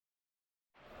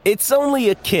It's only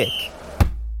a kick,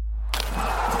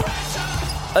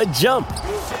 a jump,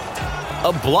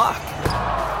 a block.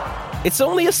 It's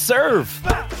only a serve.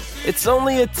 It's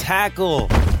only a tackle,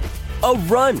 a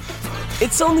run.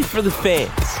 It's only for the fans.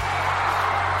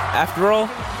 After all,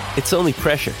 it's only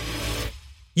pressure.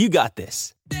 You got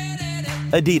this.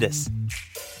 Adidas.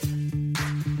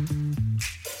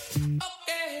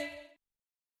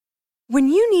 When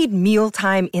you need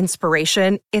mealtime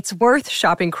inspiration, it's worth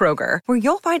shopping Kroger, where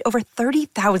you'll find over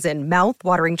 30,000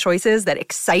 mouth-watering choices that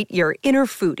excite your inner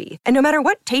foodie. And no matter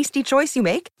what tasty choice you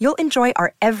make, you'll enjoy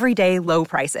our everyday low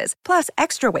prices, plus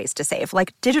extra ways to save,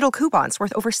 like digital coupons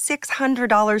worth over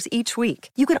 $600 each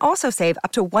week. You can also save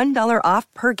up to $1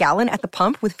 off per gallon at the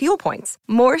pump with fuel points.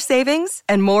 More savings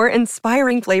and more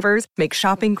inspiring flavors make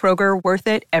shopping Kroger worth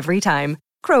it every time.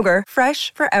 Kroger,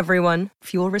 fresh for everyone.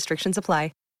 Fuel restrictions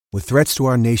apply. With threats to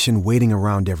our nation waiting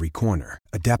around every corner,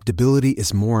 adaptability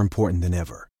is more important than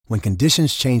ever. When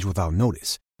conditions change without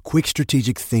notice, quick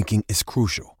strategic thinking is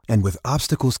crucial. And with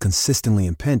obstacles consistently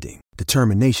impending,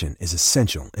 determination is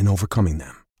essential in overcoming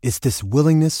them. It's this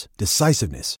willingness,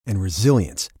 decisiveness, and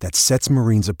resilience that sets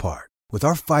Marines apart. With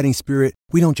our fighting spirit,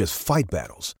 we don't just fight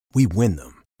battles, we win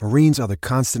them. Marines are the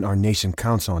constant our nation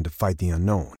counts on to fight the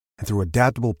unknown. And through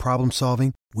adaptable problem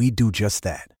solving, we do just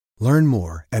that. Learn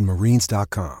more at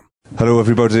marines.com. Hello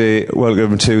everybody,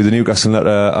 welcome to the Newcastle Letter.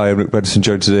 I am Rick Benson,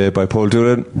 joined today by Paul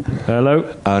Doolan.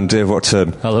 Hello. And Dave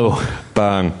Watson. Hello.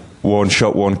 Bang, one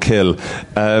shot, one kill.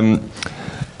 I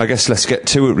guess let's get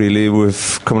to it really.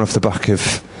 We've coming off the back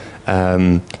of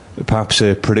perhaps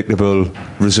a predictable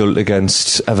result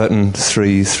against Everton,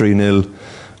 3-0.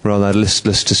 We're on that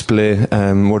listless display.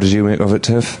 What did you make of it,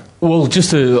 Tiff? Well,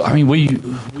 we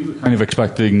were kind of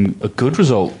expecting a good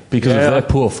result because of their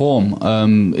poor form.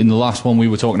 In the last one, we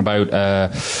were talking about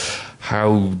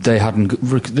how they hadn't.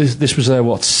 This was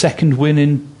their second win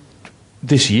in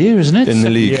this year, isn't it? In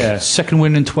the league, yeah, second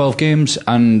win in 12 games,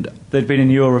 and they'd been in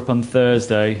Europe on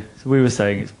Thursday. So we were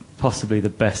saying it's possibly the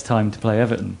best time to play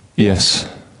Everton. Yes,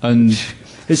 and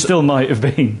it still might have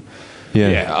been.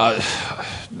 Yeah,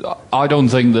 I don't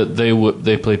think that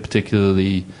they played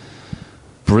particularly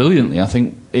brilliantly. I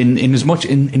think in much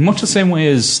the same way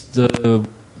as the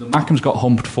Mackems got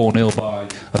humped 4-0 by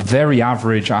a very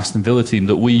average Aston Villa team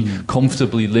that we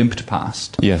comfortably limped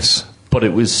past. Yes. But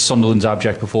it was Sunderland's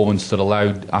abject performance that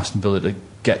allowed Aston Villa to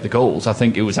get the goals. I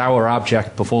think it was our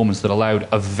abject performance that allowed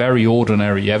a very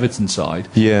ordinary Everton side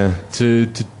to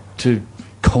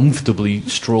comfortably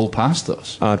stroll past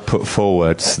us. I'd put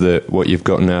forward that what you've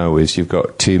got now is you've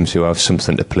got teams who have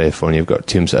something to play for and you've got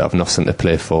teams that have nothing to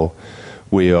play for.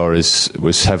 We are, as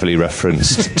was heavily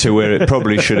referenced, to where it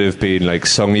probably should have been like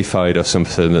songified or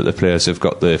something, that the players have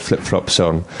got the flip-flop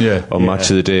song on Match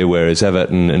of the Day, whereas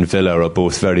Everton and Villa are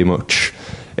both very much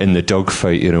in the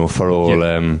dogfight, for all,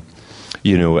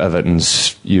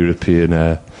 Everton's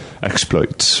European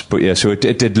exploits. But so it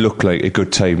did look like a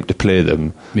good time to play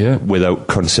them without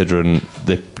considering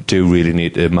they do really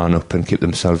need to man up and keep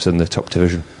themselves in the top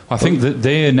division. I think that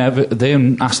they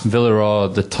and Aston Villa are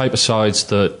the type of sides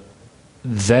that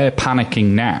they're panicking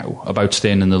now about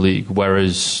staying in the league,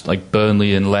 whereas like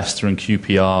Burnley and Leicester and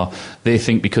QPR, they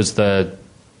think because they're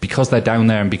down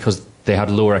there and because they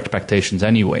had lower expectations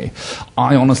anyway.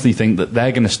 I honestly think that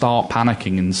they're going to start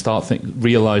panicking and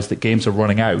realise that games are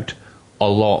running out a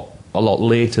lot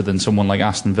later than someone like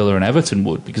Aston Villa and Everton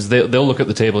would, because they'll look at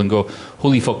the table and go,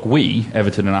 holy fuck, we,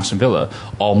 Everton and Aston Villa,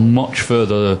 are much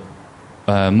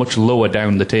lower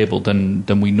down the table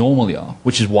than we normally are,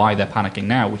 which is why they're panicking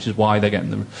now, which is why they're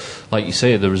getting, like you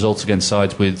say, the results against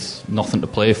sides with nothing to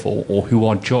play for or who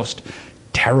are just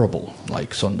terrible,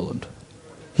 like Sunderland.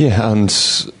 Yeah, and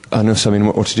I know, so,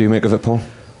 what did you make of it, Paul?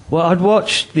 Well, I'd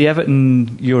watched the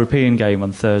Everton European game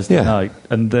on Thursday night,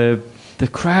 and the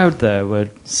crowd there were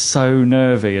so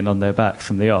nervy and on their backs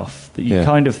from the off that you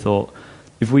kind of thought,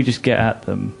 if we just get at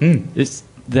them, it's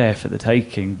there for the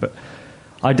taking. But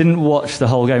I didn't watch the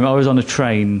whole game. I was on a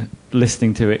train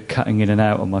listening to it, cutting in and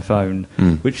out on my phone,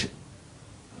 which,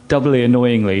 doubly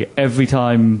annoyingly, every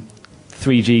time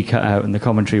 3G cut out and the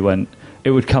commentary went, it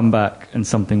would come back and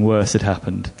something worse had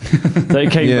happened. So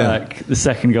it came back, the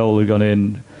second goal had gone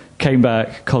in, came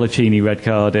back, Colaccini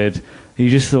red-carded. You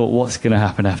just thought, what's going to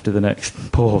happen after the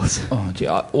next pause? Oh, gee,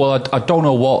 I don't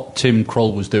know what Tim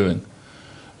Krul was doing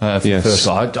for the first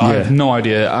goal. I have no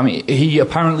idea. I mean, he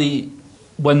apparently,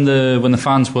 when the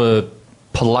fans were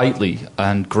politely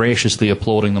and graciously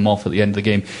applauding them off at the end of the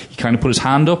game, he kind of put his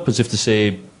hand up as if to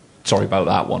say, sorry about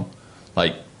that one.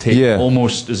 Like,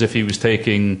 almost as if he was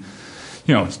taking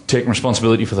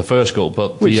responsibility for the first goal.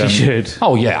 But which he should.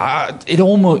 Oh, yeah. It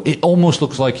almost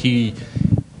looks like he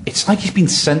it's like he's been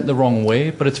sent the wrong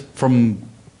way, but it's from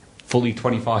fully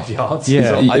 25 yards.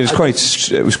 Yeah,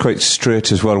 it was quite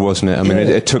straight as well, wasn't it? I mean,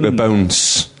 it took a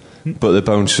bounce, but the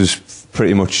bounce was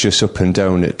pretty much just up and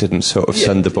down. It didn't sort of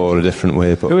send the ball a different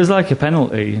way. But it was like a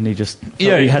penalty, and he just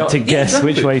he had to guess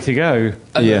which way to go.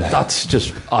 That's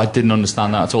just, I didn't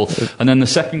understand that at all. And then the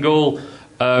second goal,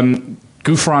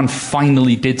 Gouffran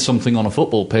finally did something on a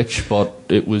football pitch, but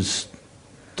it was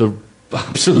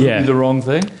absolutely the wrong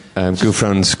thing.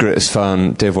 Gouffran's greatest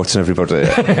fan, Dave Watson, everybody.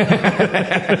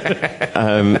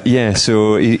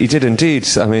 So he did indeed.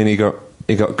 I mean, he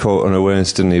got caught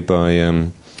unawares, didn't he,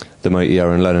 by the mighty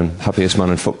Aaron Lennon, happiest man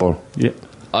in football. Yeah,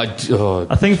 I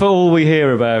think for all we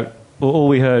heard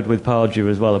with Pardew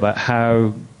as well about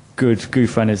how good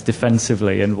Gouffran is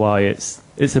defensively and why it's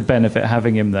a benefit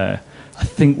having him there, I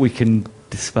think we can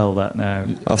dispel that now.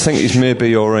 I think he's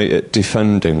maybe all right at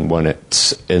defending when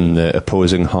it's in the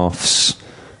opposing half's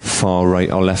far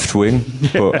right or left wing,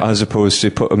 but as opposed to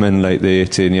put him in like the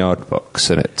 18-yard box,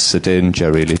 and it's a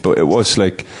danger really. But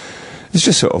it's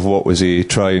just sort of, what was he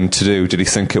trying to do? Did he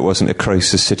think it wasn't a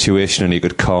crisis situation and he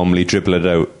could calmly dribble it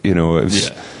out? You know, it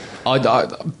was.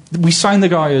 We signed the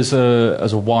guy as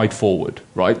a wide forward,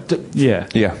 right? Yeah,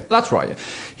 that's right.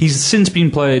 He's since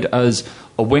been played as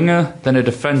a winger, then a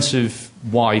defensive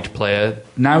wide player.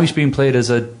 Now he's being played as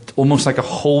almost like a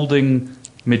holding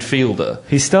midfielder.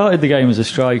 He started the game as a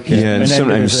striker, and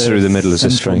sometimes through the middle as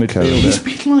a striker. He's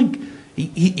been like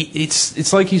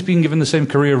it's like he's been given the same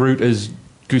career route as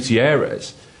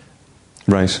Gutierrez,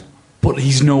 right? But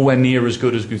he's nowhere near as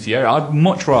good as Gutierrez. I'd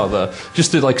much rather,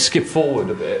 just to like skip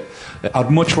forward a bit, I'd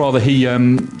much rather he.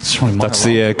 That's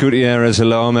the Gutierrez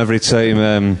alarm every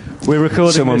time. We're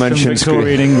recording someone this from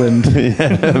Victorian England.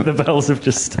 The bells have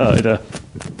just started up.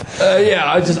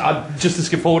 Just to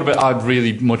skip forward a bit, I'd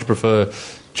really much prefer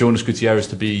Jonas Gutierrez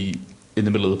to be in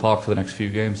the middle of the park for the next few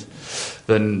games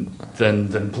than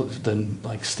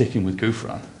like sticking with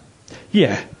Gouffran.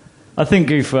 Yeah, I think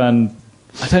Gouffran.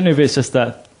 I don't know if it's just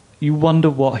that you wonder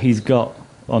what he's got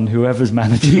on whoever's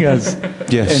managing us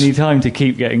any time to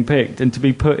keep getting picked and to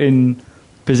be put in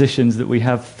positions that we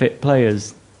have fit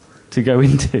players to go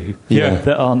into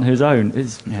that aren't his own.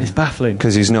 It's baffling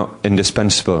because he's not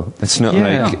indispensable. It's not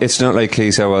like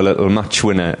he's our little match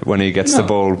winner when he gets the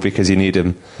ball, because you need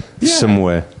him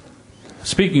somewhere.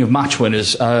 Speaking of match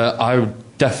winners, I would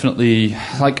definitely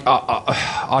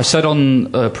I said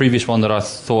on a previous one that I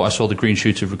thought I saw the green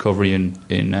shoots of recovery in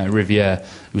Riviere.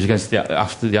 It was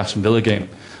after the Aston Villa game.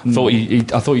 I thought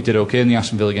he did okay in the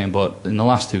Aston Villa game, but in the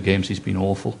last two games he's been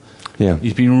awful. Yeah,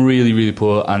 he's been really, really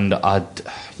poor, and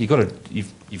you've got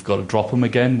to drop him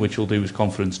again, which will do his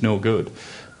confidence no good.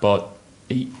 But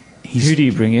who do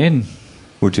you bring in?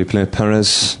 Would you play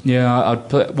Perez? Yeah, I'd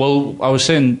play. Well, I was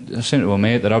saying to my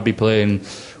mate that I'd be playing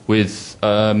with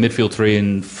midfield 3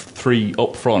 and 3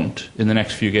 up front in the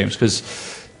next few games, because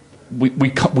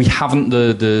we haven't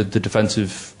the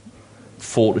defensive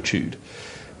fortitude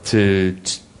to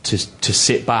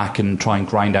sit back and try and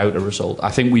grind out a result. I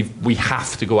think we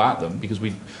have to go at them because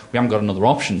we haven't got another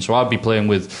option. So I'd be playing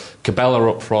with Cabella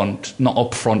up front, not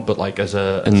up front, but like as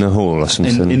a in the hole or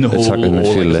something, in the hole, or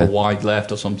like as a wide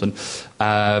left or something.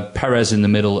 Perez in the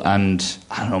middle, and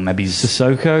I don't know, maybe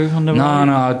Sissoko on the right.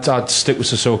 No, I'd stick with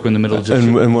Sissoko in the middle.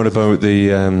 And what about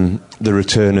the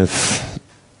return of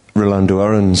Rolando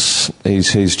Aarons?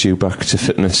 He's due back to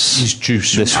fitness. He's due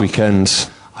this weekend.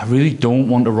 I really don't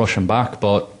want to rush him back,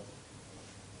 but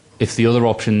if the other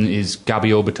option is Gabby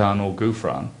Obertan or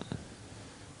Gouffran.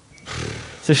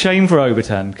 It's a shame for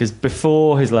Obertan, because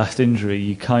before his last injury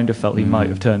you kind of felt he might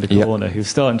have turned the corner. He was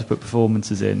starting to put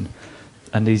performances in,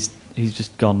 and he's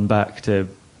just gone back to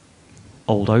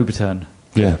old Obertan.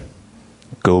 Yeah,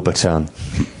 go Obertan.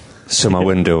 Summer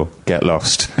window, get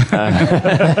lost. But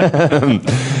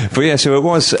yeah, so it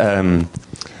was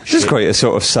just quite a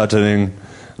sort of saddening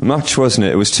match, wasn't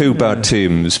it? It was two bad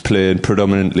teams playing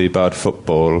predominantly bad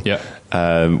football.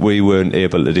 We weren't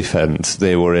able to defend.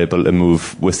 They were able to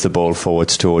move with the ball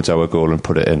forwards towards our goal and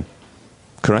put it in.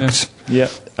 Correct? Yeah.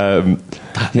 So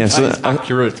that's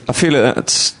accurate. I feel like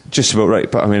that's just about right.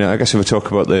 But I mean, I guess if we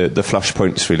talk about the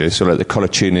flashpoints, really, so like the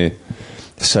Colaccini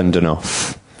sending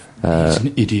off. He's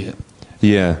an idiot.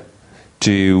 Yeah.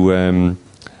 Do you?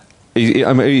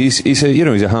 He's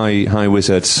a high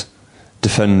wizard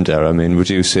defender. I mean, would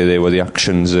you say they were the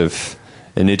actions of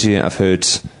an idiot? I've heard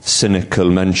cynical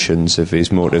mentions of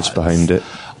his motives behind it.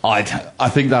 I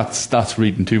think that's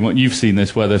reading too much. You've seen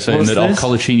this, where they're saying that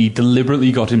Colaccini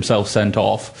deliberately got himself sent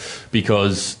off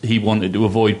because he wanted to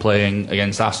avoid playing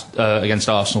against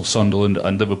Arsenal, Sunderland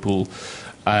and Liverpool.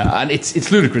 And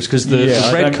it's ludicrous, because the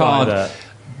red card...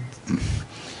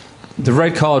 The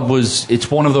red card it's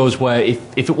one of those where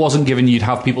if it wasn't given, you'd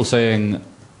have people saying,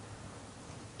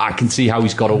 I can see how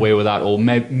he's got away with that, or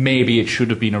maybe it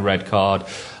should have been a red card.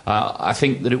 I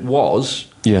think that it was.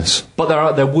 Yes.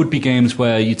 But there would be games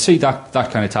where you'd see that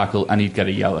kind of tackle and he'd get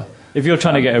a yellow. If you're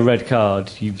trying to get a red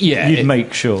card, you'd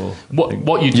make sure.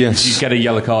 What you do is you get a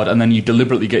yellow card and then you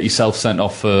deliberately get yourself sent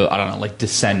off for, I don't know, like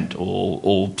dissent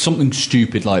or something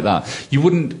stupid like that. You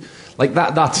wouldn't... Like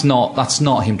that's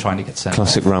not him trying to get sent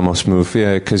Classic off. Ramos move,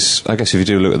 yeah, because I guess if you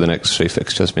do look at the next 3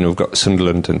 fixtures, I mean, we've got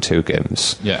Sunderland in 2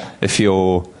 games. Yeah. If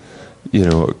you're,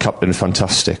 Captain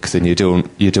Fantastic, then you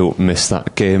don't miss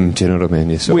that game, do you know what I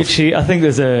mean? I think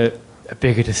there's a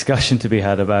bigger discussion to be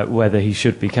had about whether he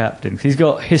should be captain. 'Cause he's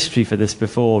got history for this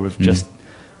before of just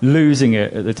losing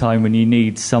it at the time when you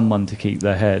need someone to keep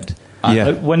their head.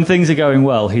 When things are going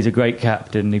well, he's a great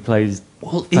captain. He plays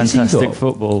fantastic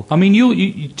football. I mean,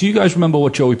 do you guys remember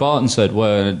what Joey Barton said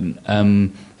when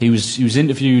he was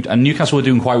interviewed, and Newcastle were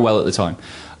doing quite well at the time,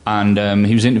 and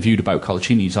he was interviewed about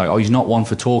Colaccini. He's like, oh, he's not one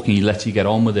for talking. He lets you get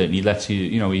on with it, and he lets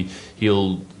you,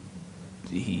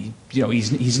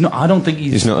 he's not. I don't think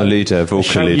he's not a leader,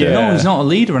 vocal leader. No, he's not a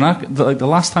leader. And the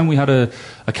last time we had a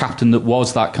captain that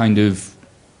was that kind of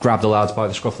grab the lads by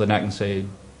the scruff of the neck and say,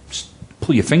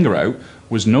 pull your finger out,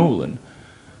 was Nolan.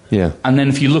 Yeah. And then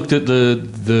if you looked at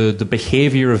the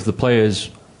behaviour of the players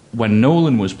when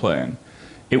Nolan was playing,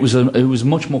 it was a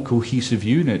much more cohesive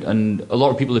unit, and a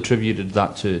lot of people attributed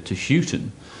that to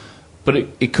Houghton. But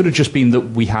it could have just been that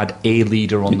we had a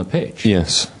leader on the pitch.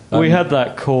 Yes. We had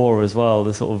that core as well,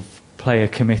 the sort of player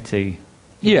committee.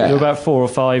 Yeah. There were about 4 or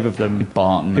 5 of them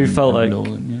Barton who felt like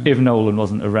Nolan, if Nolan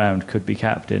wasn't around, could be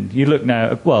captain. You look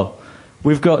now,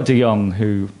 we've got De Jong,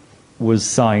 who was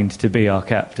signed to be our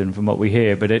captain from what we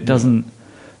hear, but it doesn't.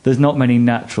 There's not many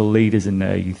natural leaders in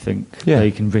there. You think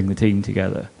they can bring the team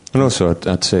together. And also,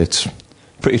 I'd say it's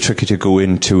pretty tricky to go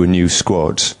into a new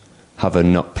squad,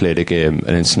 having not played a game,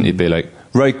 and instantly be like,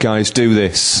 right, guys, do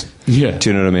this. Yeah.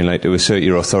 Do you know what I mean? Like, to assert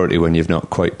your authority when you've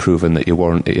not quite proven that you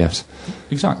warrant it yet.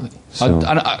 Exactly. So.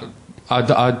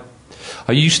 I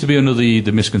used to be under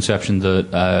the misconception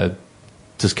that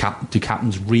do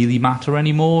captains really matter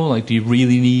anymore? Like, do you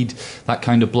really need that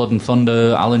kind of blood and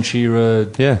thunder, Alan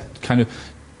Shearer? Yeah. Kind of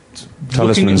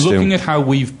looking at how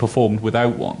we've performed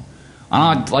without one.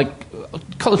 And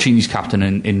Colaccini's captain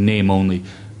in name only.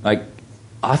 Like,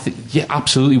 I think,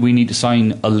 absolutely, we need to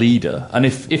sign a leader. And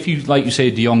if you, like you say,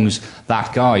 De Jong's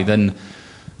that guy, then,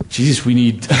 Jesus, we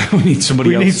need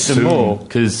somebody else. We need some more.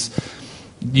 Because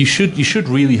you should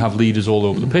really have leaders all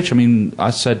over the pitch. I mean, I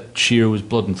said Shearer was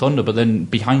blood and thunder, but then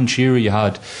behind Shearer you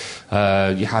had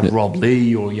Rob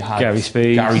Lee, or you had Gary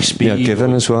Speed. Yeah,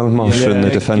 Given as well, Marshall in the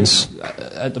defence.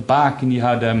 At the back, and you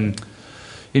had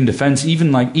in defence,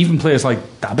 even players like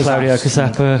Claudio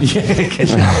Cassapa.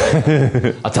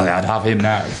 Yeah, I tell you, I'd have him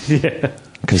now. Yeah,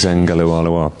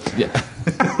 Kazengalualawa.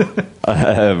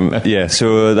 Yeah.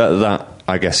 So that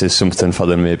I guess is something for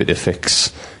them maybe to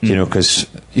fix. Because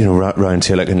Ryan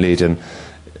Taylor can lead, and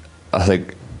I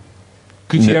think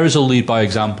Gutierrez will lead by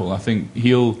example. I think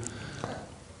he'll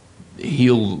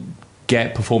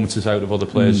get performances out of other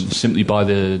players simply by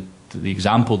the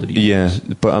example that he gives.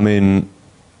 Yeah, but I mean,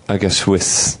 I guess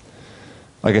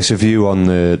a view on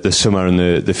the summer and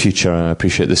the future. I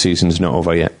appreciate the season's not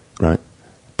over yet, right?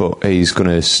 But he's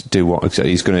going to do what exactly?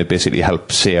 He's going to basically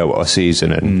help see out our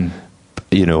season and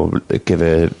give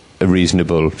a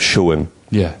reasonable showing.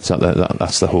 Yeah, so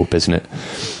that's the hope, isn't it?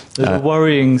 There's a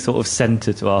worrying sort of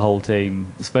centre to our whole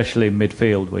team, especially in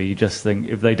midfield, where you just think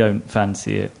if they don't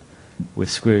fancy it, we're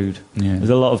screwed. Yeah. There's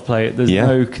a lot of players. There's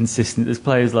no consistent. There's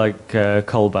players like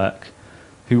Colback,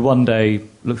 who one day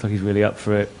looks like he's really up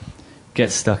for it,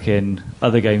 gets stuck in.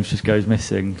 Other games just goes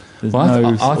missing. There's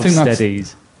I think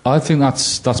steadies. I think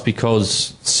that's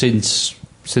because since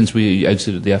we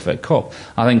exited the FA Cup,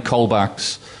 I think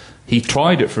Colback's. He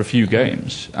tried it for a few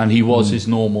games, and he was his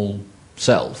normal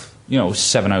self.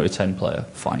 7 out of 10 player,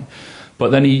 fine. But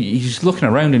then he's looking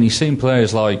around and he's seeing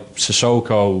players like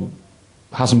Sissoko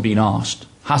hasn't been asked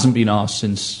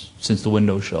since the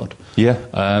window shut. Yeah.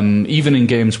 Even in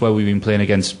games where we've been playing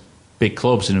against big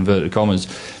clubs, in inverted commas,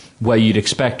 where you'd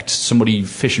expect somebody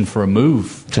fishing for a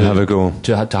move to have a go.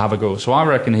 To have a go. So I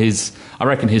reckon his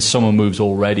summer move's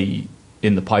already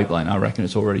in the pipeline. I reckon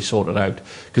it's already sorted out,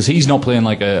 because he's not playing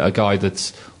like a guy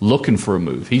that's looking for a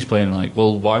move. He's playing like,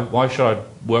 well, why should I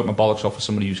work my bollocks off for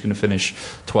somebody who's going to finish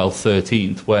 12th,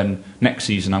 13th when next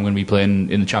season I'm going to be playing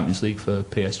in the Champions League for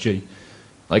PSG?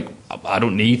 Like, I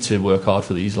don't need to work hard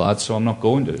for these lads, so I'm not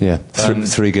going to. Yeah,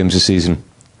 3 games a season.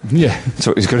 Yeah, that's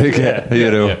what he's going to get.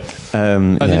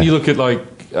 And then you look at like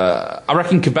I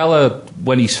reckon Cabella,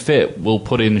 when he's fit, will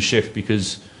put in a shift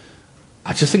because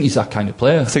I just think he's that kind of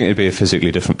player. I think he'd be a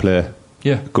physically different player.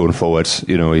 Yeah, going forward,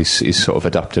 he's sort of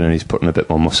adapting and he's putting a bit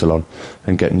more muscle on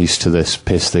and getting used to this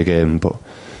pace of the game. But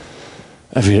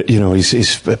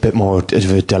he's a bit more of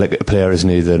a delicate player, isn't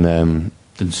he, than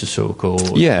Sissoko?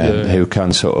 Who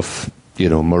can sort of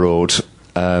maraud.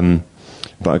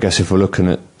 But I guess if we're looking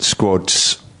at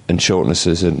squads and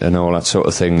shortnesses and all that sort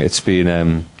of thing, it's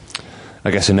been I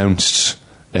guess announced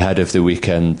ahead of the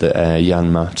weekend that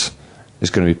Jan Maat is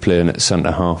going to be playing at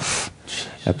centre half,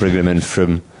 bringing him in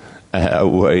from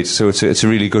out wide. So it's a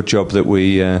really good job that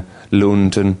we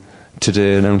loaned and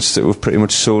today announced that we've pretty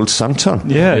much sold Santon.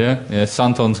 Yeah.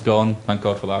 Santon's gone. Thank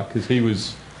God for that, because he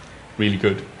was really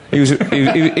good. He was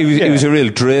a real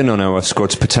drain on our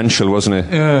squad's potential, wasn't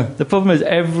he? Yeah. The problem is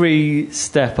every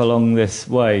step along this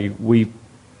way, we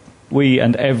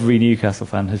and every Newcastle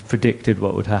fan has predicted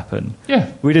what would happen.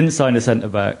 Yeah. We didn't sign a centre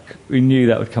back. We knew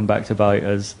that would come back to bite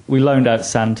us. We loaned out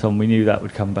Santon. We knew that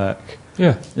would come back.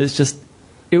 Yeah.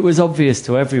 It was obvious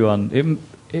to everyone.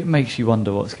 It makes you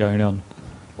wonder what's going on.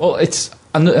 Well,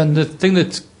 and the thing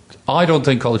that I don't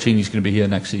think Colaccini's going to be here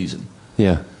next season.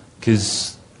 Yeah.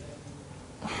 Because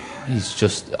he's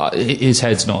just his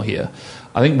head's not here.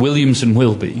 I think Williamson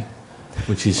will be,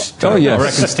 which is I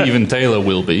reckon Stephen Taylor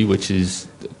will be, which is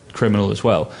criminal as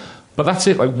well. But that's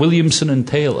it. Like Williamson and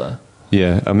Taylor.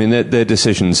 Yeah, I mean they're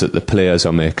decisions that the players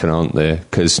are making, aren't they?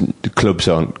 Because the clubs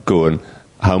aren't going,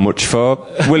 how much for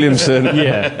Williamson?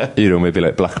 Yeah. Maybe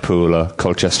like Blackpool or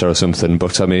Colchester or something.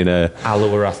 But I mean,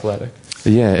 Alloa Athletic.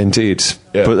 Yeah, indeed.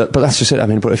 Yeah. But that's just it. I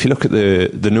mean, but if you look at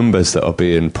the numbers that are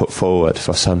being put forward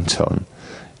for Santon,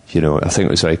 I think it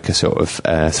was like a sort of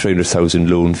 300,000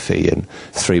 loan fee and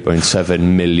 3.7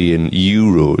 million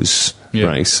euros,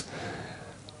 right?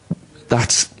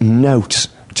 That's nout.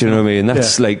 Do you know what I mean?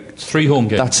 That's like 3 home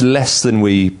games. That's less than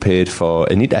we paid for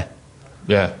Anita.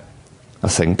 Yeah. I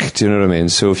think. Do you know what I mean?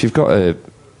 So if you've got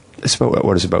it's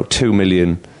about 2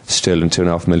 million sterling,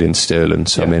 2.5 million sterling.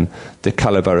 So I mean, the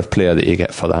calibre of player that you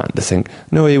get for that, to think,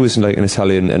 no, he was like an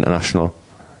Italian international,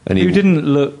 and he didn't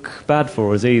look bad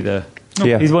for us either. No.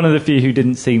 Yeah. He's one of the few who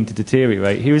didn't seem to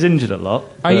deteriorate. He was injured a lot.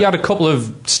 He had a couple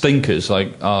of stinkers,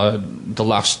 like the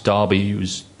last derby. He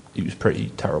was pretty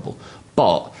terrible,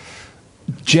 but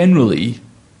generally,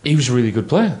 he was a really good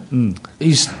player.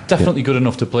 He's definitely good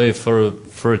enough to play for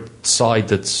a side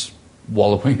that's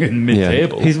wallowing in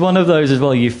mid-table. He's one of those as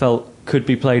well you felt could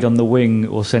be played on the wing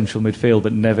or central midfield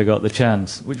but never got the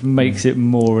chance, which makes it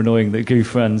more annoying that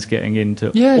Gouffran's getting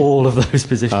into all of those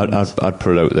positions. I'd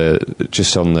put it out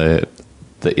just on that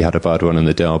he had a bad one in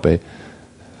the derby.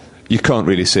 You can't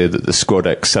really say that the squad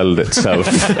excelled itself.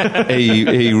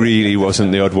 he really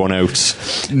wasn't the odd one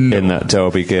out in that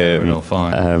derby game. No,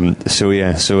 fine. So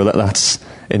that's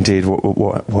indeed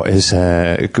what is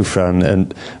Gouffran.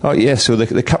 And so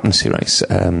the captaincy race.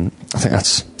 I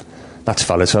think that's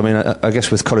valid. So I mean, I guess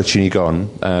with Colaccini gone,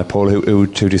 Paul, who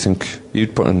do you think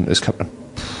you'd put in as captain?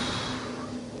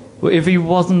 Well, if he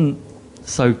wasn't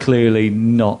so clearly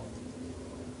not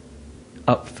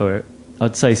up for it,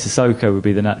 I'd say Sissoko would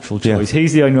be the natural choice.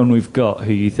 He's the only one we've got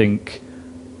who you think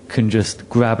can just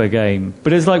grab a game.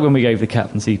 But it's like when we gave the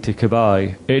captaincy to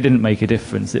Cabaye, it didn't make a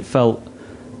difference. It felt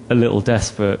a little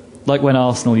desperate. Like when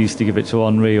Arsenal used to give it to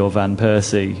Henry or Van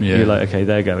Persie. Yeah. You're like, okay,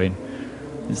 they're going.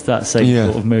 It's that same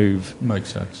sort of move.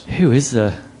 Makes sense. Who is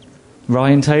there?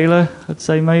 Ryan Taylor, I'd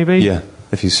say maybe. Yeah,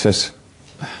 if he's fit.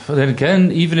 But then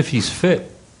again, even if he's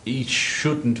fit, he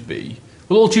shouldn't be.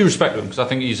 With all due respect to him, because I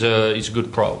think he's a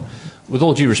good pro. With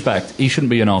all due respect, he shouldn't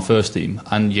be in our first team,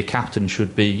 and your captain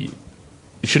shouldn't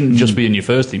just be in your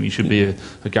first team. He should be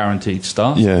a guaranteed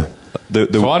start. Yeah.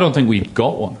 So I don't think we've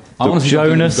got one.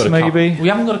 Jonas, maybe? We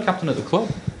haven't got a captain at the club.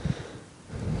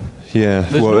 Yeah.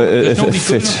 There's nobody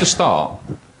good enough to start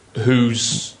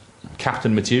who's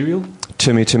captain material.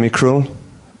 Timmy Krul.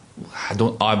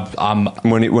 I'm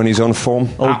when he's on form.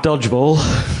 Old dodgeball.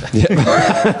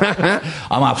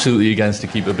 I'm absolutely against the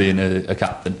keeper being a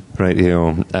captain. Right,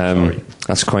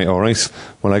 that's quite all right.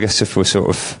 Well, I guess if we sort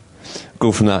of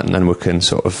go from that and then we can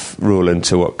sort of roll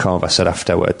into what Carver said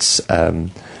afterwards.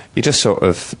 He just sort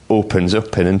of opens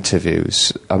up in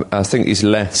interviews. I think he's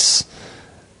less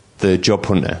the job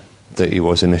hunter that he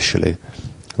was initially,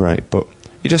 right? But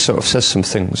he just sort of says some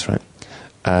things, right?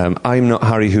 I'm not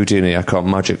Harry Houdini. I can't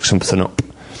magic something up.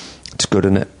 It's good,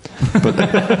 isn't it?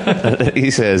 But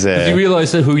he says... Did you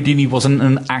realise that Houdini wasn't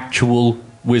an actual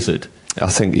wizard?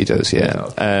 I think he does, yeah.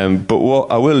 But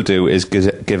what I will do is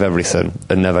give everything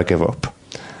and never give up.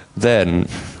 Then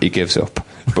he gives up.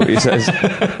 But he says...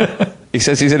 He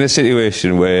says he's in a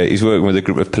situation where he's working with a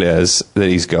group of players that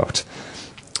he's got,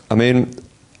 I mean,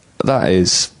 that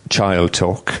is child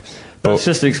talk. But that's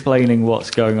just explaining what's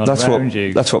going on around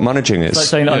you. That's what managing is. It's like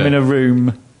saying I'm in a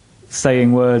room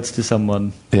saying words to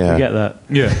someone. Yeah. You get that?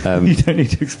 Yeah. You don't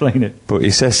need to explain it. But he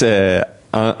says,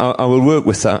 I will work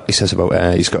with that. He says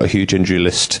about he's got a huge injury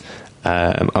list.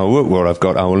 I'll work with what I've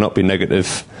got. I will not be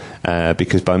negative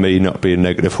because by me not being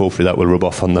negative, hopefully that will rub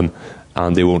off on them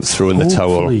and they won't throw in the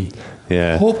towel.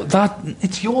 Yeah. Hope that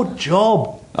it's your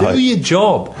job. Do your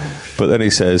job. But then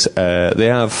he says they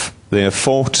have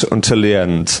fought until the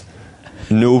end.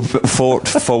 No, fought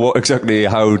for what exactly?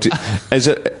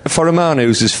 For a man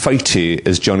who's as fighty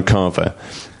as John Carver,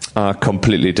 I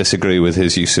completely disagree with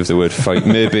his use of the word fight.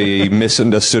 Maybe he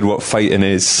misunderstood what fighting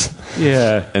is.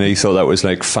 Yeah. And he thought that was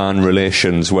like fan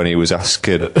relations when he was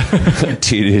asking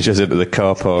teenagers into the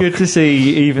car park. Good to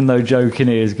see, even though Joe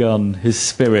Kinney is gone, his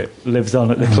spirit lives on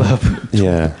at the club.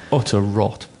 Yeah. Utter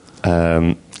rot.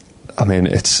 I mean,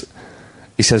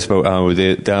 he says about how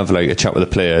they have like a chat with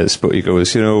the players, but he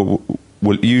goes, we'll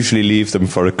usually leave them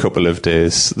for a couple of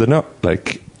days. They're not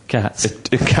like cats. A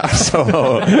cat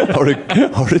or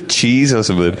a cheese or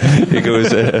something. He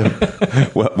goes, we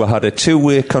had a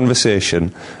 2-way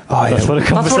conversation. That's what a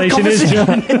conversation is,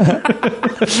 John.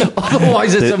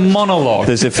 Otherwise it's a monologue.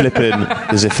 There's a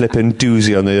flipping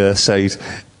doozy on the other side.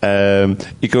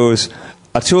 He goes,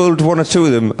 I told one or two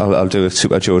of them, I'll do a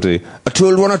Super Geordie, I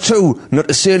told one or two not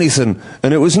to say anything,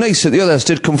 and it was nice that the others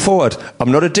did come forward.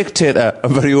 I'm not a dictator,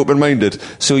 I'm very open-minded.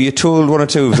 So you told one or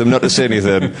two of them not to say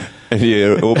anything, and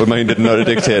you're open-minded and not a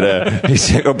dictator.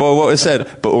 He's like, what was said,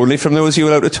 but only from those you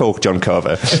allowed to talk, John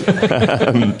Carver.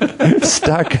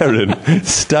 Staggering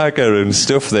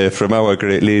stuff there from our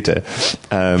great leader.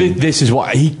 This is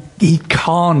why he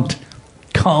can't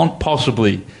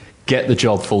possibly get the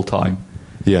job full-time.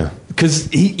 Yeah. Because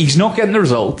he's not getting the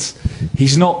results.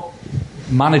 He's not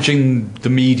managing the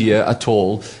media at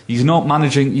all. He's not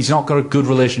got a good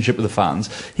relationship with the fans.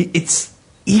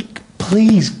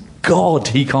 Please God,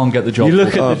 he can't get the job. You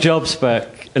look at the job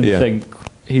spec and think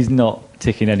he's not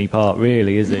ticking any part,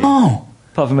 really, is he? No.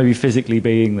 Apart from maybe physically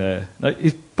being there. Like,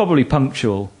 he's probably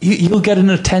punctual. He'll get an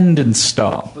attendance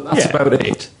star, but that's about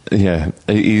it. Yeah,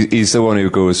 he's the one who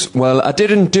goes, well, I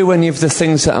didn't do any of the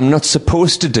things that I'm not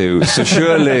supposed to do, so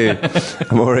surely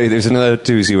I'm alright. There's another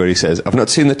doozy where he says, I've not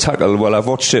seen the tackle. Well, I've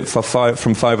watched it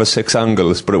from 5 or 6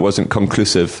 angles, but it wasn't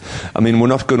conclusive. I mean, we're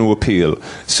not going to appeal.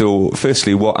 So,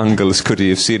 firstly, what angles could he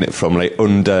have seen it from? Like,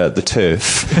 under the turf,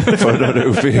 for not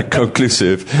to be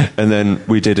conclusive. And then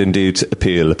we did indeed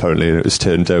appeal, apparently, and it was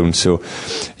turned down. So,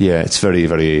 yeah, it's very,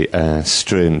 very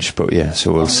strange, but yeah,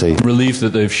 so we'll see. I'm relieved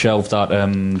that they've shelved that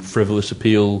frivolous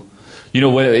appeal.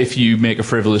 Where if you make a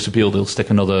frivolous appeal, they'll stick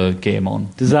another game on.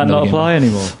 Does that not apply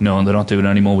anymore? No, they're not doing it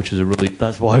anymore, which is a relief.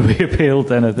 That's why we appealed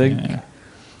then, I think. Yeah.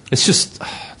 It's just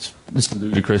it's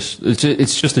ludicrous.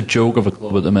 It's just a joke of a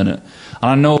club at the minute.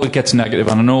 And I know it gets negative,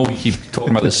 and I know we keep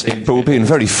talking about the same. But we're being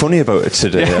very funny about it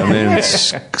today. I mean,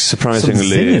 it's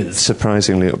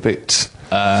surprisingly a bit.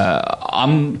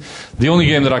 The only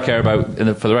game that I care about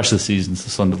for the rest of the season is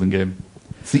the Sunderland game.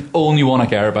 It's the only one I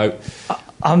care about.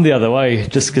 I'm the other way,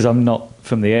 just because I'm not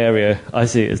from the area. I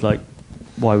see it as like,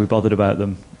 why are we bothered about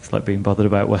them? It's like being bothered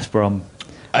about West Brom.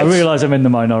 I realise I'm in the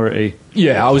minority.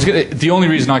 Yeah, the only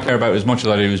reason I care about it as much as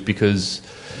I do is because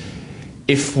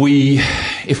if we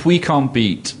can't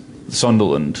beat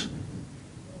Sunderland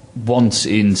once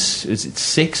in, is it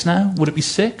 6 now? Would it be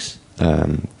 6?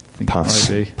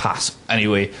 Pass.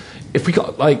 Anyway, if we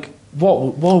got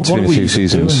what are we few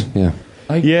seasons? Doing?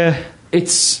 Yeah.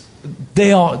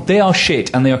 They are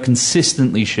shit, and they are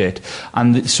consistently shit.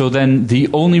 And so then the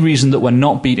only reason that we're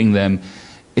not beating them,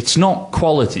 it's not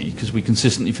quality, because we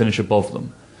consistently finish above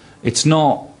them. It's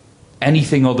not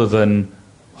anything other than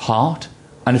heart.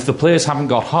 And if the players haven't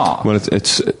got heart, well,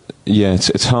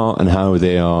 it's heart and how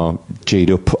they are G'd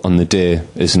up on the day,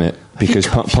 isn't it? Because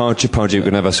Pardew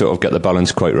can never sort of get the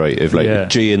balance quite right. If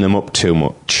G'ing them up too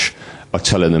much, or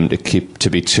telling them to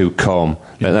be too calm.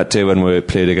 Like that day when we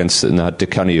played against them, they had Di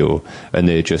Canio, and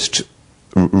they just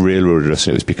railroaded us,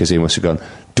 and it was because they must have gone,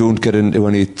 don't get into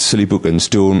any silly bookings,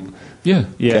 don't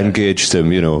engage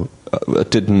them, It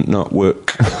did not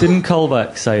work. Didn't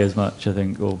Colback say as much, I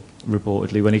think, or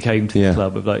reportedly, when he came to the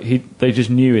club, of they just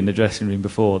knew in the dressing room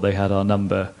before they had our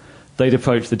number. They'd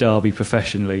approach the derby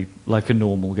professionally like a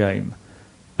normal game,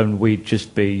 and we'd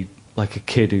just be like a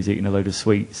kid who's eating a load of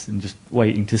sweets and just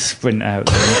waiting to sprint out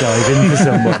there and dive into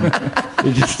someone.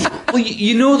 Well,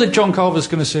 you know that John Carver's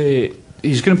going to say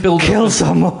he's going to build kill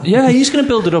someone. Yeah, he's going to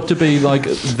build it up to be like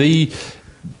it's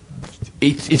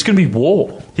going to be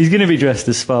war. He's going to be dressed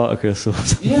as Spartacus or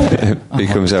something. Yeah. He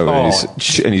comes out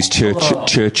in his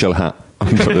Churchill hat.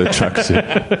 for the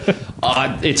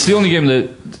tracksuit. It's the only game that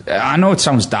I know it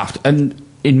sounds daft, and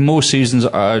in most seasons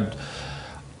I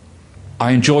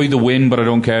enjoy the win, but I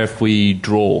don't care if we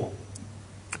draw.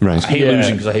 Right. I hate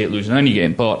losing because I hate losing any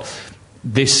game, but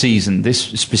this season,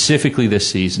 specifically this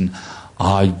season,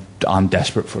 I'm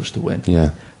desperate for us to win.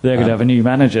 Yeah. They're going to have a new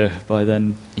manager by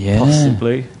then,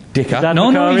 possibly. Dick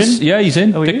Advocaat he's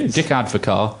in. Oh, he is. Dick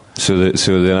Advocaat.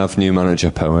 So they'll have new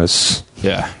manager powers.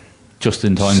 Yeah. Just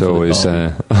in time so for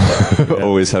the always,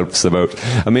 always helps them out.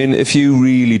 I mean, if you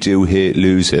really do hate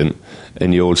losing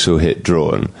and you also hate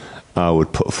drawing, I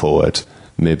would put forward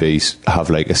maybe have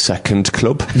like a second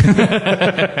club.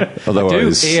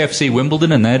 Otherwise, AFC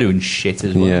Wimbledon, and they're doing shit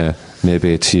as well. Yeah,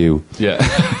 maybe it's you. Yeah.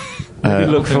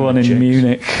 Look for one in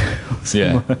Munich.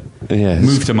 Yeah. Yes.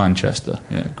 Move to Manchester.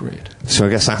 Yeah, great. So I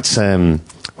guess that's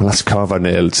carve our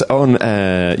nails. On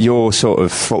your sort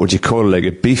of, what would you call it, like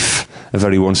a beef, a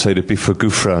very one-sided beef for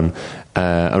Gouffran.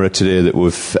 I read today that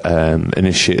we've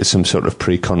initiated some sort of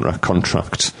pre-contract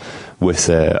contract with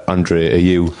Andre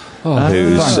Ayew,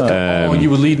 who's you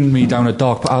were leading me down a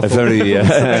dark path. a very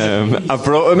I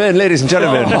brought him in, ladies and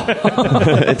gentlemen.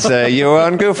 It's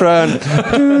Johan Gouffran.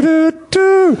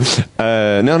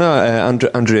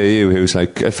 Andre Ayew, who's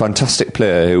like a fantastic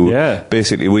player who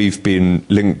basically we've been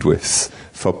linked with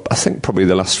for I think probably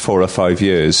the last 4 or 5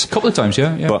 years. A couple of times,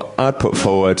 yeah. But I'd put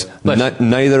forward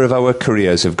neither of our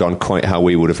careers have gone quite how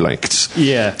we would have liked.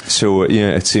 Yeah. So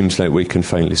it seems like we can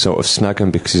finally sort of snag him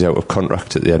because he's out of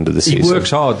contract at the end of the season. He works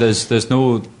hard. There's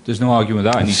no argument with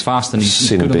that, and he's fast and he's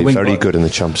seen him good be wing, very good in the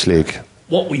Champions League.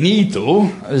 What we need though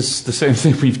is the same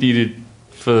thing we've needed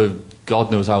for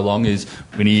God knows how long. Is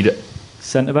we need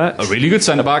centre back, a really good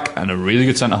centre back, and a really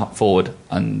good centre forward,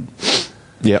 and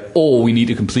or we need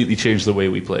to completely change the way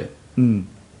we play.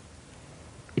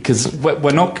 Because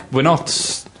we're not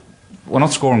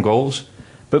scoring goals.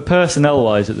 But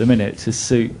personnel-wise, at the minute, to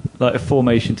suit like a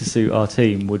formation to suit our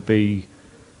team would be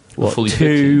what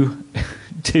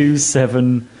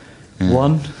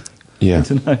 2-7-1. Yeah, I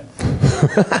don't know.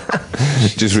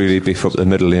 Just really beef up the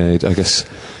middle. Yeah, I guess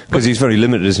because he's very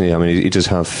limited, isn't he? I mean, he does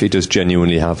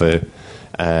genuinely have a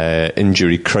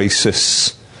injury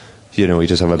crisis. He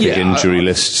does have a big injury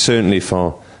list, certainly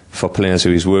for players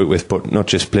who he's worked with, but not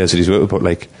just players that he's worked with, but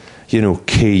like,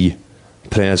 key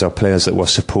players or players that were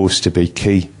supposed to be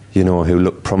key, who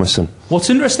look promising. What's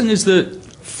interesting is that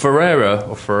Ferreira,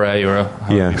 however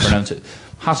you pronounce it,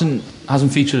 hasn't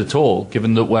featured at all,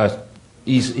 given that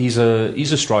he's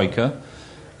a striker,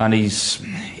 and is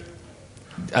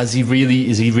he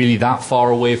really that far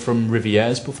away from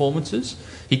Riviere's performances?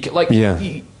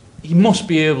 He must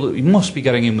be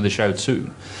getting in with a shout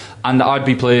soon. And I'd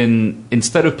be playing,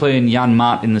 instead of playing Jan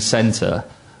Maat in the centre,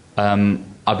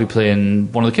 I'd be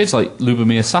playing one of the kids like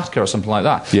Lubomir Satka or something like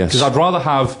that. Yes. Because I'd rather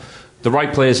have the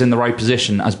right players in the right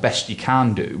position as best you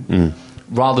can do,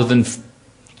 rather than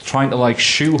trying to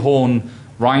shoehorn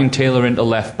Ryan Taylor into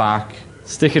left back.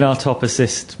 Sticking our top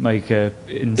assist maker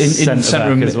in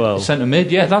centre back as well. Centre mid,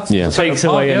 takes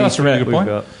away any that's a really good point.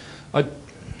 Got.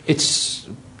 It's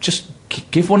just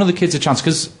give one of the kids a chance,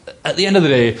 because at the end of the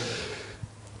day,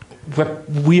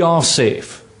 we are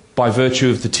safe by virtue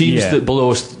of the teams that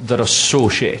below us that are so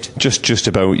shit. Just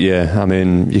about, I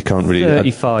mean, you can't really.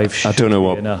 35. I don't know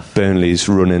what Burnley's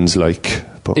run-ins like,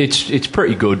 but it's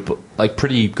pretty good, but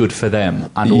pretty good for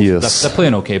them, and they're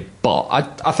playing okay. But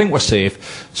I think we're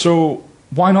safe. So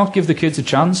why not give the kids a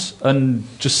chance and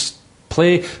just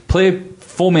play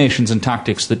formations and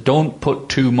tactics that don't put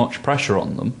too much pressure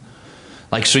on them.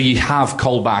 So you have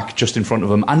Colback just in front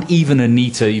of him, and even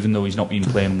Anita, even though he's not been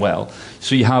playing well.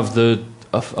 So you have a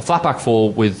flat back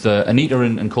four with Anita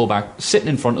and Colback sitting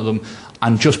in front of them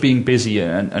and just being busy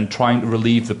and trying to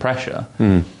relieve the pressure,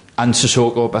 and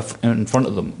Sissoko up in front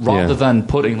of them, rather than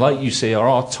putting, like you say,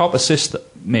 our top assist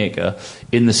maker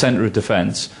in the centre of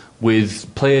defence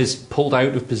with players pulled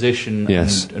out of position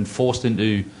and forced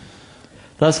into...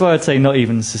 That's why I'd say not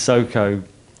even Sissoko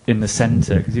in the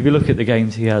centre, because if you look at the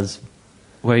games he has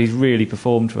where he's really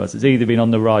performed for us, it's either been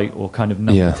on the right or kind of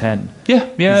number 10.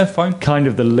 Yeah, fine. Kind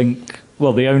of the link,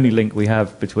 the only link we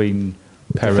have between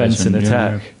defence and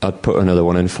attack. I'd put another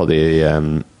one in for the,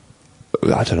 I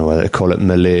don't know whether to call it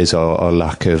malaise or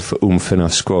lack of oomph in our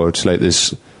squad.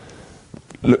 Just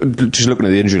looking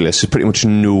at the injury list, there's pretty much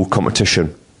no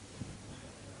competition.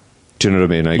 Do you know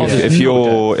what I mean?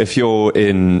 If you're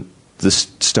in the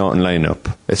starting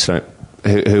lineup, it's like,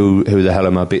 who the hell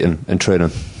am I beating in training?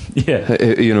 Yeah,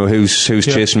 who's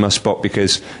chasing my spot,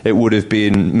 because it would have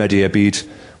been Mehdi Abid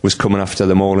was coming after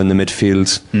them all in the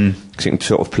midfield, because he can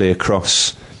sort of play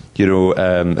across.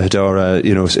 Hadara,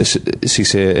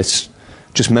 Cisse, it's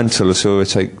just mental. So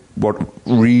it's like, what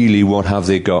have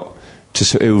they got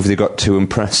who have they got to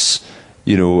impress?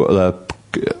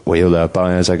 Their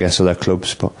buyers, I guess, or their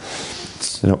clubs, but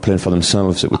they're not playing for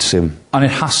themselves, it would seem. And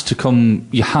it has to come.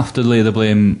 You have to lay the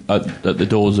blame at the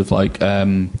doors of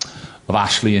of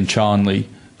Ashley and Charnley,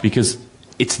 because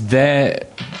it's them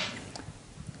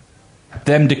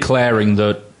declaring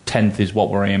that 10th is what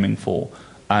we're aiming for.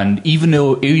 And even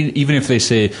if they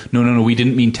say no, we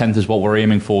didn't mean 10th is what we're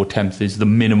aiming for, 10th is the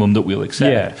minimum that we'll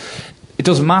accept. It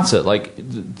doesn't matter.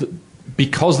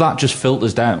 Because that just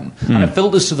filters down, and it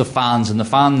filters to the fans, and the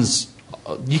fans,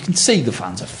 you can see the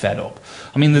fans are fed up.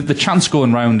 I mean, the chance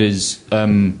going round is,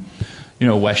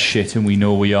 we're shit and we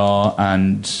know we are,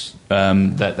 and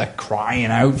they're crying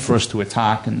out for us to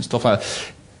attack and stuff like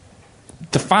that.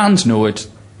 The fans know it,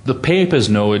 the papers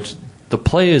know it, the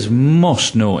players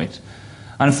must know it.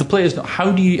 And if the players know,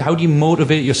 how do you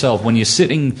motivate yourself when you're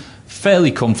sitting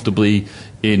fairly comfortably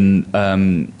in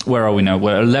where are we now?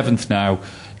 We're 11th now.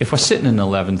 If we're sitting in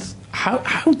 11th, how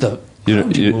do you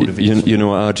motivate yourself? You know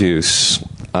what I'd use?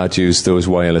 I'd use those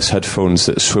wireless headphones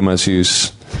that swimmers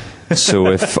use. So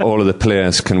if all of the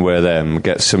players can wear them,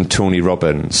 get some Tony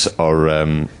Robbins or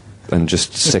and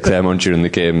just stick them on during the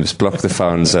games, block the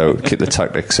fans out, keep the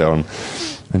tactics on,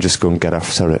 and just go and get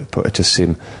after it. But it just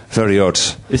seemed very odd.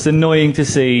 It's annoying to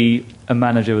see a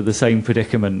manager with the same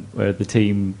predicament, where the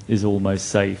team is almost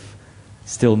safe,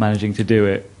 still managing to do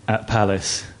it at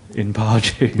Palace in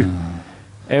Pardew.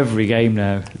 Every game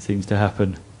now it seems to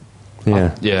happen.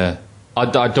 I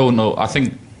don't know. I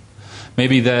think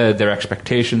maybe their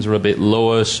expectations are a bit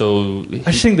lower, so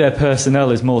I think their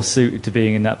personnel is more suited to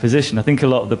being in that position. I think a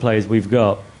lot of the players we've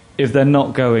got, if they're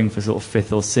not going for sort of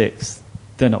 5th or 6th,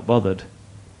 they're not bothered.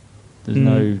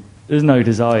 There's no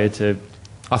desire to.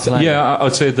 I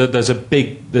would say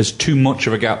that there's too much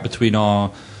of a gap between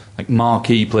our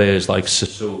marquee players like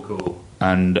Sissoko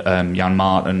and Jan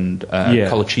Martin,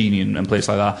 Colaccini and players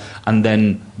like that, and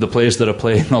then the players that are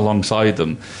playing alongside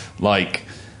them, like,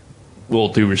 with all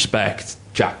due respect,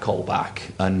 Jack Colback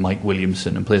and Mike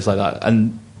Williamson and players like that.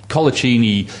 And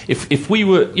Colaccini, if we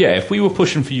were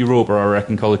pushing for Europa, I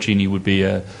reckon Colaccini would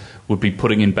be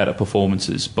putting in better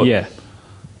performances. But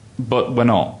we're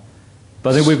not. But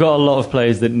I think we've got a lot of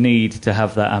players that need to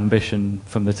have that ambition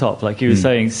from the top. Like you were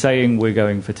saying we're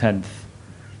going for 10th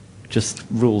just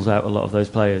rules out a lot of those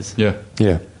players. Yeah.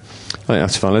 I think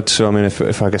that's valid. So I mean, if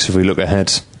we look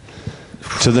ahead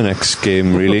to the next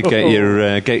game, really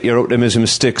get your optimism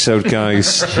sticks out,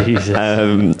 guys.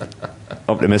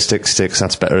 Optimistic sticks,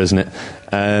 that's better, isn't it?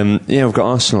 We've got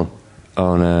Arsenal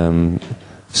on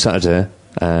Saturday,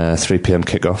 3 p.m.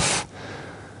 kickoff.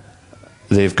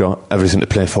 They've got everything to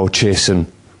play for, chasing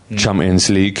Champions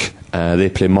League. They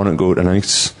play Monaco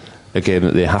tonight, a game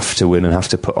that they have to win and have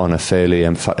to put on a fairly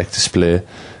emphatic display.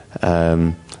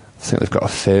 I think they've got a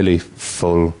fairly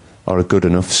full or a good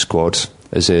enough squad,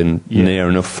 as in near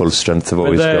enough full strength they've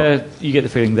always got. You get the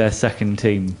feeling their second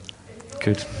team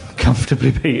could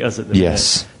comfortably beat us at the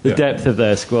minute. The depth of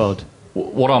their squad.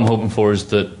 What I'm hoping for is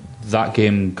that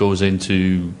game goes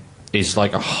into is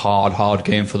like a hard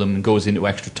game for them and goes into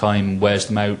extra time, wears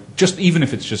them out, just even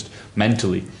if it's just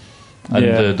mentally.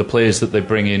 And the players that they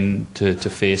bring in to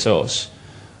face us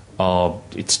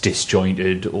it's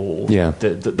disjointed, or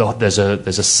there's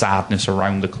a sadness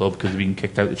around the club because they've been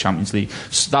kicked out of the Champions League.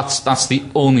 So that's the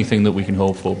only thing that we can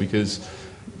hope for, because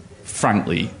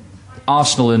frankly,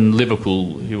 Arsenal and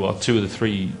Liverpool, who are 2 of the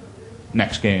 3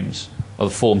 next games, are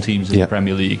the form teams in the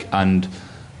Premier League, and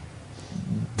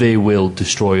they will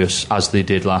destroy us as they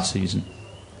did last season.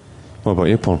 What about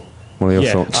you, Paul? What are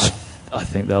your thoughts? I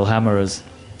think they'll hammer us.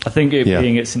 I think it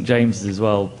being at St James's as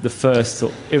well,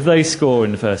 if they score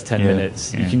in the first 10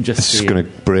 minutes, you can just see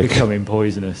it becoming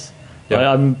poisonous.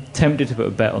 I'm tempted to put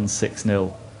a bet on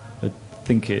 6-0. I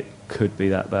think it could be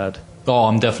that bad.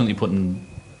 I'm definitely putting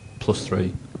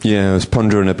 +3. Yeah, I was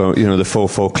pondering about the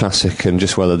 4-4 Classic and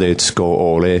just whether they'd score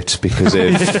all 8, because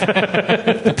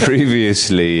they've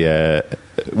previously,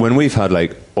 when we've had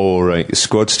all right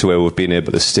squads to where we've been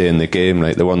able to stay in the game,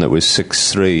 like the one that was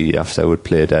 6-3 after we'd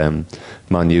played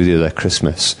Man U the other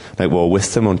Christmas, we were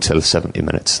with them until 70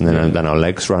 minutes, and then our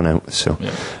legs ran out. So,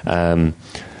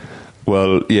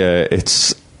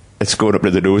 it's going up to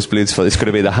the nosebleeds for. It's going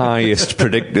to be the highest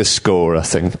predictor score, I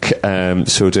think.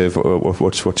 So, Dave,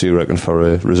 what do you reckon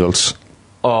for results?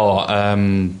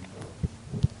 5-1.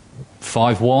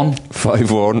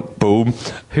 5-1. Boom.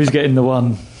 Who's getting the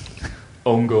one?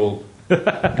 Own goal.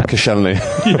 Koscielny.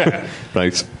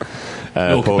 Right.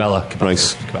 Cabella.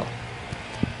 Nice. Cabella.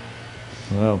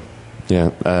 Well.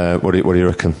 Yeah. What do you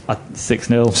reckon?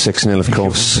 6-0. 6-0, of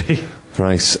course.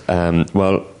 Right.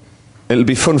 Well, It'll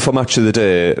be fun for match of the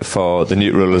day for the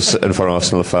neutrals and for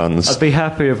Arsenal fans. I'd be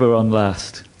happy if we're on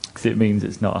last, because it means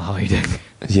it's not a hiding.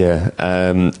 Yeah,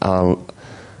 I'm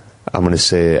going to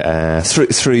say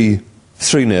 3-0.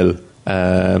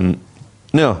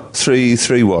 No,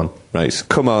 3-1. Right,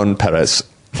 come on, Perez.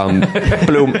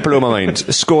 Blow my mind.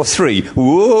 Score 3.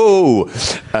 Whoa!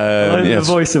 The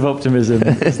voice of optimism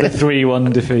is the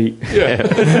 3-1 defeat.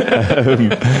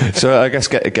 Yeah. So I guess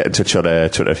get in touch on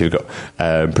Twitter if you've got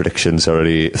predictions or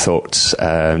any thoughts.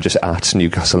 Just at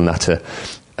Newcastle Natter,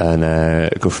 and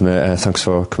go from there. Thanks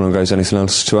for coming on, guys. Anything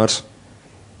else to add?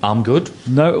 I'm good.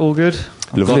 No, all good.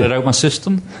 I've got it out my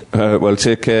system. Well,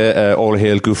 take care. All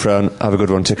hail Gouffran. Have a good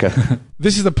one. Take care.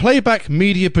 This is a Playback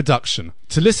Media production.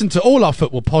 To listen to all our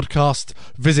football podcasts,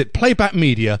 visit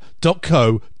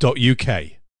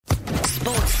playbackmedia.co.uk.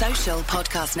 Sports Social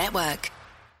Podcast Network.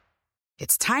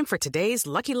 It's time for today's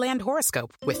Lucky Land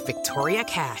horoscope with Victoria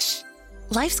Cash.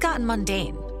 Life's gotten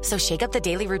mundane, so shake up the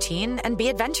daily routine and be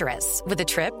adventurous with a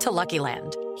trip to Lucky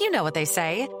Land. You know what they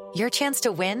say. Your chance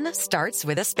to win starts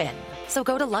with a spin. So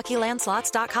go to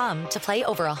LuckyLandSlots.com to play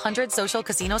over 100 social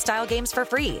casino-style games for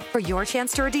free for your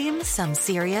chance to redeem some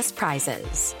serious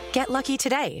prizes. Get lucky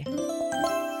today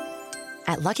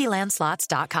at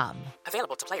LuckyLandSlots.com.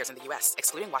 Available to players in the U.S.,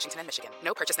 excluding Washington and Michigan.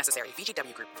 No purchase necessary.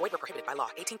 VGW Group. Void where prohibited by law.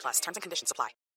 18+. Terms and conditions apply.